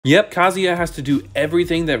Yep, Kazuya has to do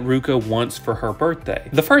everything that Ruka wants for her birthday.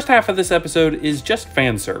 The first half of this episode is just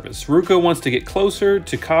fan service. Ruka wants to get closer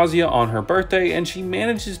to Kazuya on her birthday, and she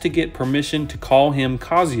manages to get permission to call him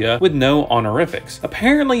Kazuya with no honorifics,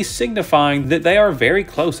 apparently signifying that they are very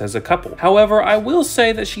close as a couple. However, I will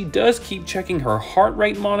say that she does keep checking her heart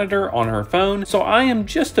rate monitor on her phone, so I am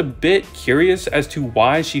just a bit curious as to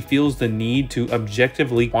why she feels the need to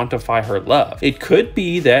objectively quantify her love. It could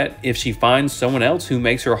be that if she finds someone else who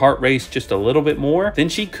makes her heart race just a little bit more, then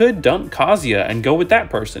she could dump Kazuya and go with that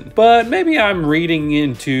person. But maybe I'm reading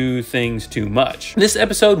into things too much. This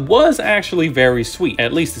episode was actually very sweet,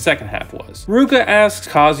 at least the second half was. Ruka asks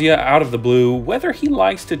Kazuya out of the blue whether he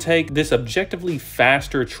likes to take this objectively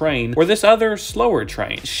faster train or this other slower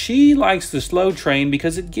train. She likes the slow train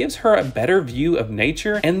because it gives her a better view of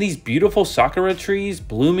nature and these beautiful sakura trees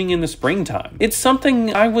blooming in the springtime. It's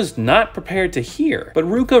something I was not prepared to hear, but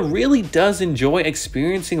Ruka really does enjoy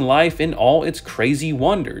experiencing life in all its crazy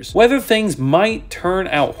wonders. Whether things might turn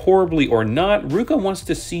out horribly or not, Ruka wants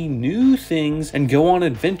to see new things and go on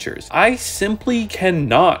adventures. I simply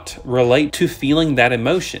cannot relate to feeling that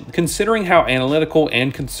emotion, considering how analytical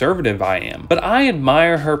and conservative I am. But I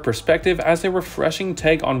admire her perspective as a refreshing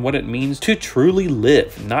take on what it means to truly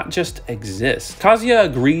live, not just exist. Kazuya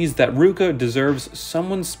agrees that Ruka deserves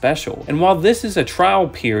someone special, and while this is a trial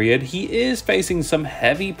period, he is facing some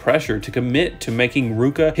heavy pressure to commit to making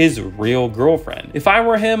Ruka his real girlfriend. If I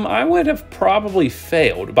were him, I would have probably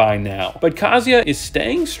failed by now. But Kazuya is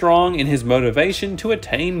staying strong in his motivation to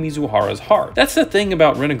attain Mizuhara's heart. That's the thing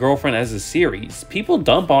about Rent-A-Girlfriend as a series. People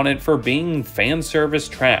dump on it for being fan service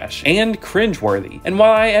trash and cringeworthy. And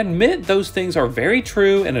while I admit those things are very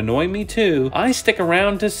true and annoy me too, I stick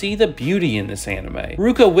around to see the beauty in this anime.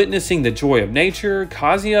 Ruka witnessing the joy of nature,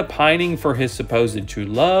 Kazuya pining for his supposed true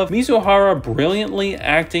love, Mizuhara brilliantly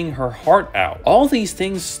acting her heart out. All these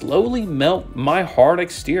things slowly melt my hard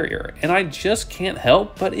exterior, and I just can't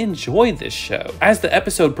help but enjoy this show. As the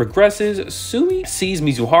episode progresses, Sumi sees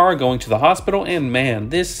Mizuhara going to the hospital, and man,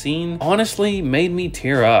 this scene honestly made me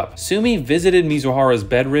tear up. Sumi visited Mizuhara's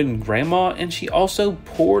bedridden grandma, and she also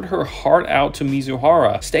poured her heart out to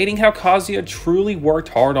Mizuhara, stating how Kazuya truly worked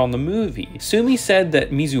hard on the movie. Sumi said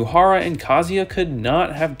that Mizuhara and Kazuya could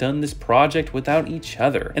not have done this project without each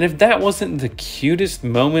other, and if that wasn't the cutest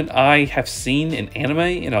moment I have seen in anime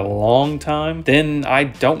in a long time, then I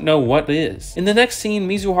don't know what is. In the next scene,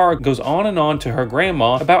 Mizuhara goes on to her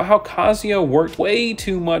grandma about how Kazuya worked way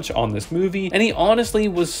too much on this movie, and he honestly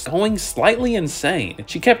was going slightly insane.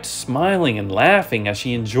 She kept smiling and laughing as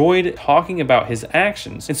she enjoyed talking about his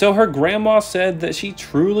actions, and so her grandma said that she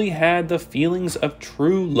truly had the feelings of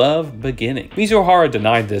true love beginning. Mizuhara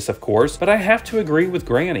denied this, of course, but I have to agree with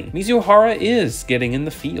Granny. Mizuhara is getting in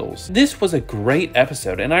the feels. This was a great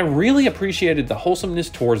episode, and I really appreciated the wholesomeness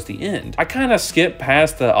towards the end. I kind of skipped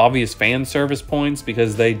past the obvious fan service points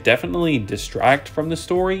because they definitely distract from the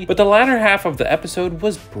story, but the latter half of the episode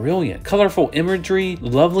was brilliant. Colorful imagery,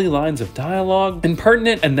 lovely lines of dialogue, and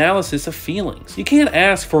pertinent analysis of feelings. You can't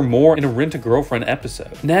ask for more in a Rent-A-Girlfriend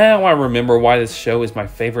episode. Now I remember why this show is my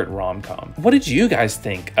favorite rom-com. What did you guys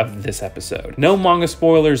think of this episode? No manga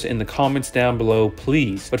spoilers in the comments down below,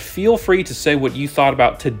 please, but feel free to say what you thought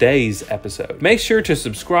about today's episode. Make sure to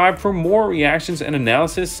subscribe for more reactions and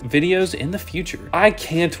analysis videos in the future. I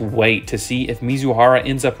can't wait to see if Mizuhara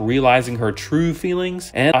ends up realizing her true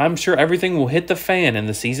feelings, and I'm sure everything will hit the fan in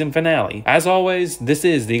the season finale. As always, this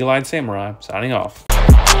is the Eagle-Eyed Samurai, signing off.